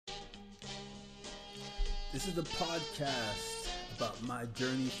This is the podcast about my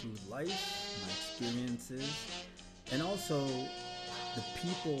journey through life, my experiences, and also the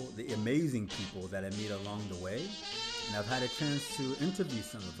people, the amazing people that I meet along the way. And I've had a chance to interview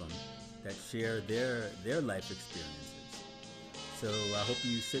some of them that share their life experiences. So I hope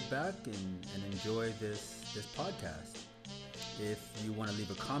you sit back and enjoy this podcast. If you want to leave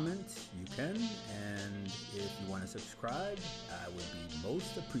a comment, you can. And if you want to subscribe, I would be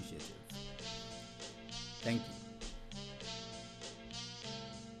most appreciative. Thank you.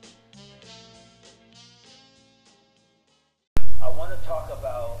 I want to talk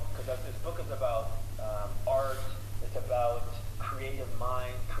about, because this book is about art, it's about creative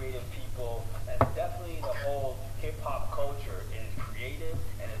mind, creative people, and definitely the whole hip-hop culture is creative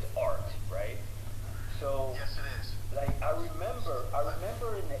and it's art, right? So, yes, it is. Like, I remember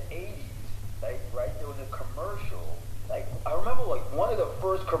in the 80s, like, right, there was a commercial. Like, I remember, like, one of the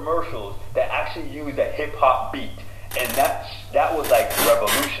first commercials that actually used a hip-hop beat. And that was, like,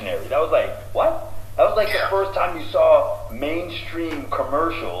 revolutionary. That was like, what? That was, like, the first time you saw mainstream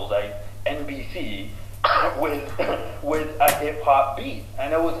commercials, like NBC, with a hip-hop beat.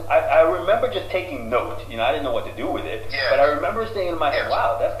 And it was, I remember just taking note. You know, I didn't know what to do with it. Yeah. But I remember saying in my head,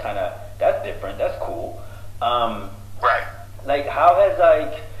 wow, that's different. That's cool. Right. Like, how has,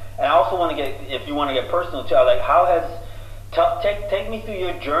 like, and I also want to get, if you want to get personal too, like, how has, take me through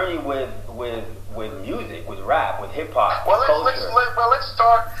your journey with music, with rap, with hip hop, well, culture.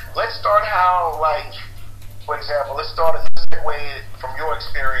 Let's start how, like, for example, let's segue from your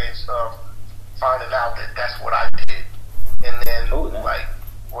experience of finding out that that's what I did, and then nice. Like,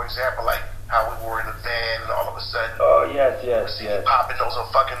 for example, like how we were in a van and all of a sudden, Yes. popping those are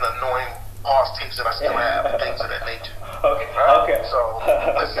fucking annoying pause tapes that I still have, and things of that nature. Okay. Right? Okay. So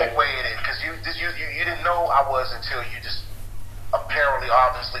let's segue it in, because you didn't know I was until you just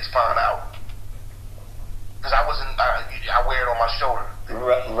obviously found out. Because I wasn't, I wear it on my shoulder.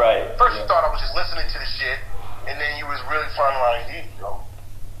 Right. First you thought I was just listening to the shit, and then you was really finding like,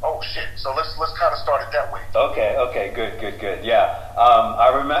 oh shit. So let's kind of start it that way. Okay. Good. Yeah. I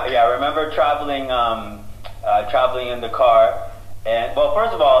remember traveling in the car. And well,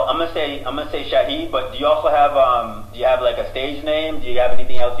 first of all, I'm gonna say Shaheed, but do you also have like a stage name? Do you have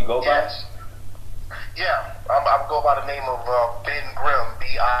anything else you go by? Yes. Yeah, I go by the name of Ben Grimm,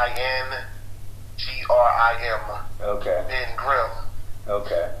 BINGRIM. Okay. Ben Grimm.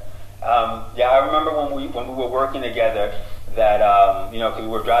 Okay. I remember when we were working together that because we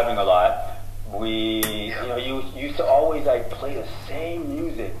were driving a lot, you used to always like play the same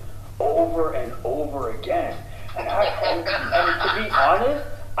music over and over again. And to be honest,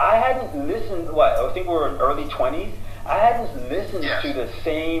 I hadn't listened. I think we were in early 20s. I hadn't listened to the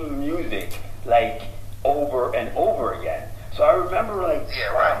same music like over and over again. So I remember like,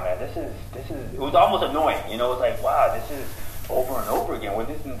 wow, man, this is. It was almost annoying. You know, it was like, wow, this is over and over again. We're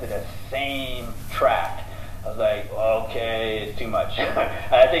listening to the same track. I was like, okay, it's too much.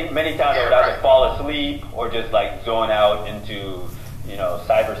 I think many times I would either fall asleep or just like zone out into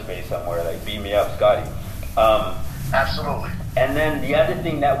cyberspace somewhere, like beam me up, Scotty. Absolutely. And then the other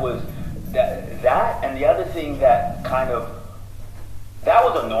thing that was that and the other thing that that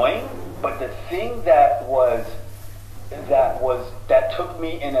was annoying, but the thing that took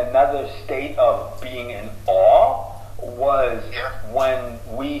me in another state of being in awe was when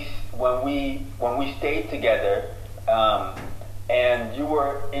we stayed together, and you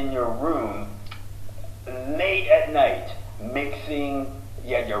were in your room late at night mixing.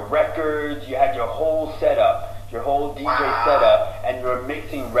 You had your records, you had your whole setup, your whole DJ setup, and you were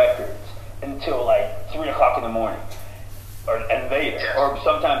mixing records until like 3 o'clock in the morning, and later. Yes. Or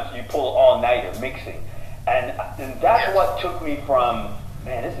sometimes you pull all-nighter mixing. And that's what took me from,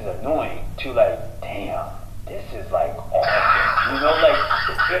 man, this is annoying, to like, damn, this is like awesome.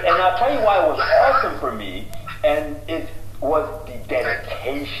 And I'll tell you why it was awesome for me, and it was the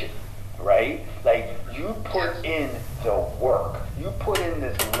dedication, right? Like, you put in the work. You put in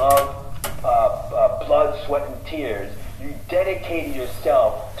this love, blood, sweat, and tears. You dedicated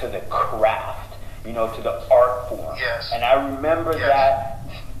yourself to the craft, to the art form. Yes. And I remember that,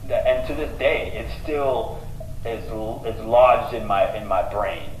 and to this day, it still is lodged in my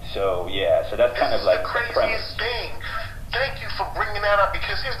brain. So so that's kind of like the the premise. craziest thing. Thank you for bringing that up,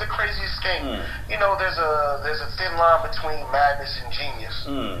 because here's the craziest thing. There's a thin line between madness and genius,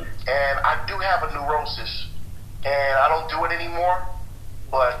 and I do have a neurosis, and I don't do it anymore.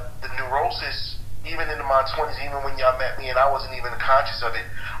 But the neurosis, even into my 20s, even when y'all met me and I wasn't even conscious of it,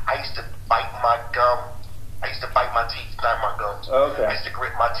 I used to bite my gum. I used to bite my teeth, not my gums. Okay. I used to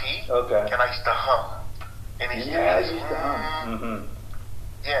grit my teeth, Okay. and I used to hum. And it used to be this, Mm-hmm.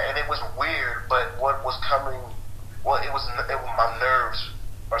 yeah, and it was weird, but what was coming, well, it was my nerves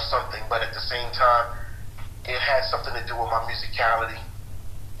or something, but at the same time, it had something to do with my musicality.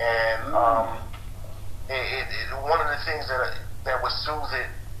 And one of the things that would soothe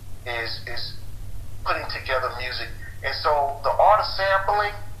it is putting together music. And so the art of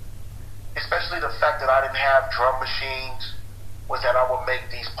sampling, especially the fact that I didn't have drum machines, was that I would make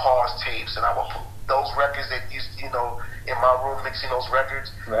these pause tapes, and I would put those records that used, in my room mixing those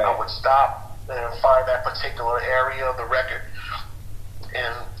records, right. I would stop and find that particular area of the record,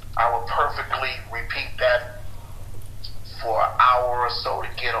 and I would perfectly repeat that for an hour or so to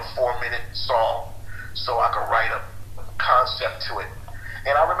get a 4-minute song, so I could write a concept to it.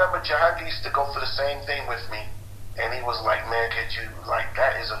 And I remember Jahangir used to go through the same thing with me. And he was like, man, could you,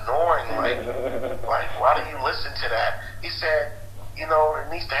 that is annoying. Like, why do you listen to that? He said, it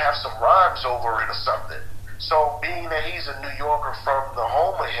needs to have some rhymes over it or something. So being that he's a New Yorker from the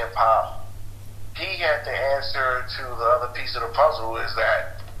home of hip hop, he had to answer to the other piece of the puzzle is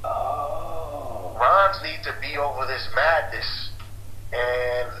that rhymes need to be over this madness.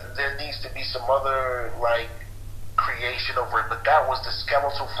 And there needs to be some other, creation over it, but that was the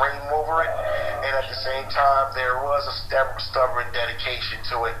skeletal frame over it, and at the same time there was a stubborn dedication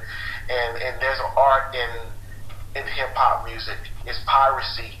to it, and there's an art in hip-hop music. It's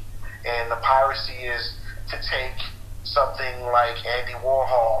piracy, and the piracy is to take something like Andy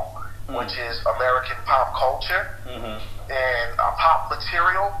Warhol, which is American pop culture, and a pop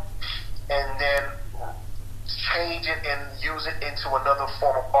material, and then change it and use it into another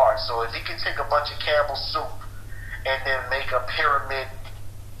form of art. So if he can take a bunch of Campbell's soup and then make a pyramid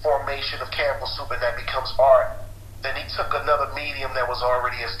formation of Campbell soup, and that becomes art, then he took another medium that was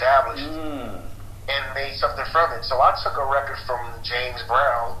already established and made something from it. So I took a record from James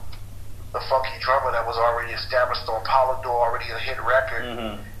Brown, the funky drummer that was already established on Polydor, already a hit record,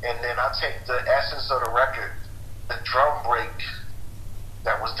 and then I take the essence of the record, the drum break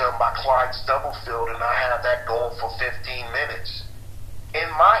that was done by Clyde Stubblefield, and I have that going for 15 minutes. In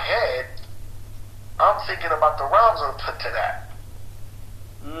my head, I'm thinking about the rhymes I'm put to that.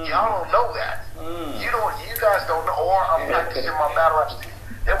 Y'all don't know that. You guys don't know. Or I'm practicing my battle raps.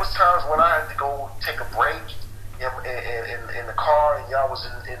 There was times when I had to go take a break in the car, and y'all was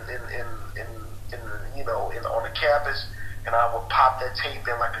on the campus, and I would pop that tape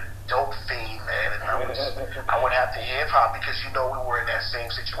in like a dope fiend, man. And I would have to hip hop because we were in that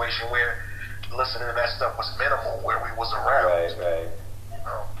same situation where listening to that stuff was minimal, where we was around. Right.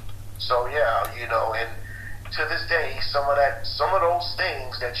 So yeah, and to this day, some of those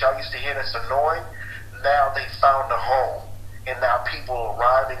things that y'all used to hear that's annoying, now they found a home, and now people are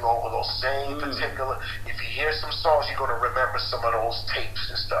rhyming over those same particular. If you hear some songs, you're gonna remember some of those tapes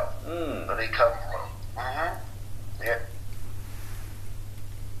and stuff where they come from. Yeah.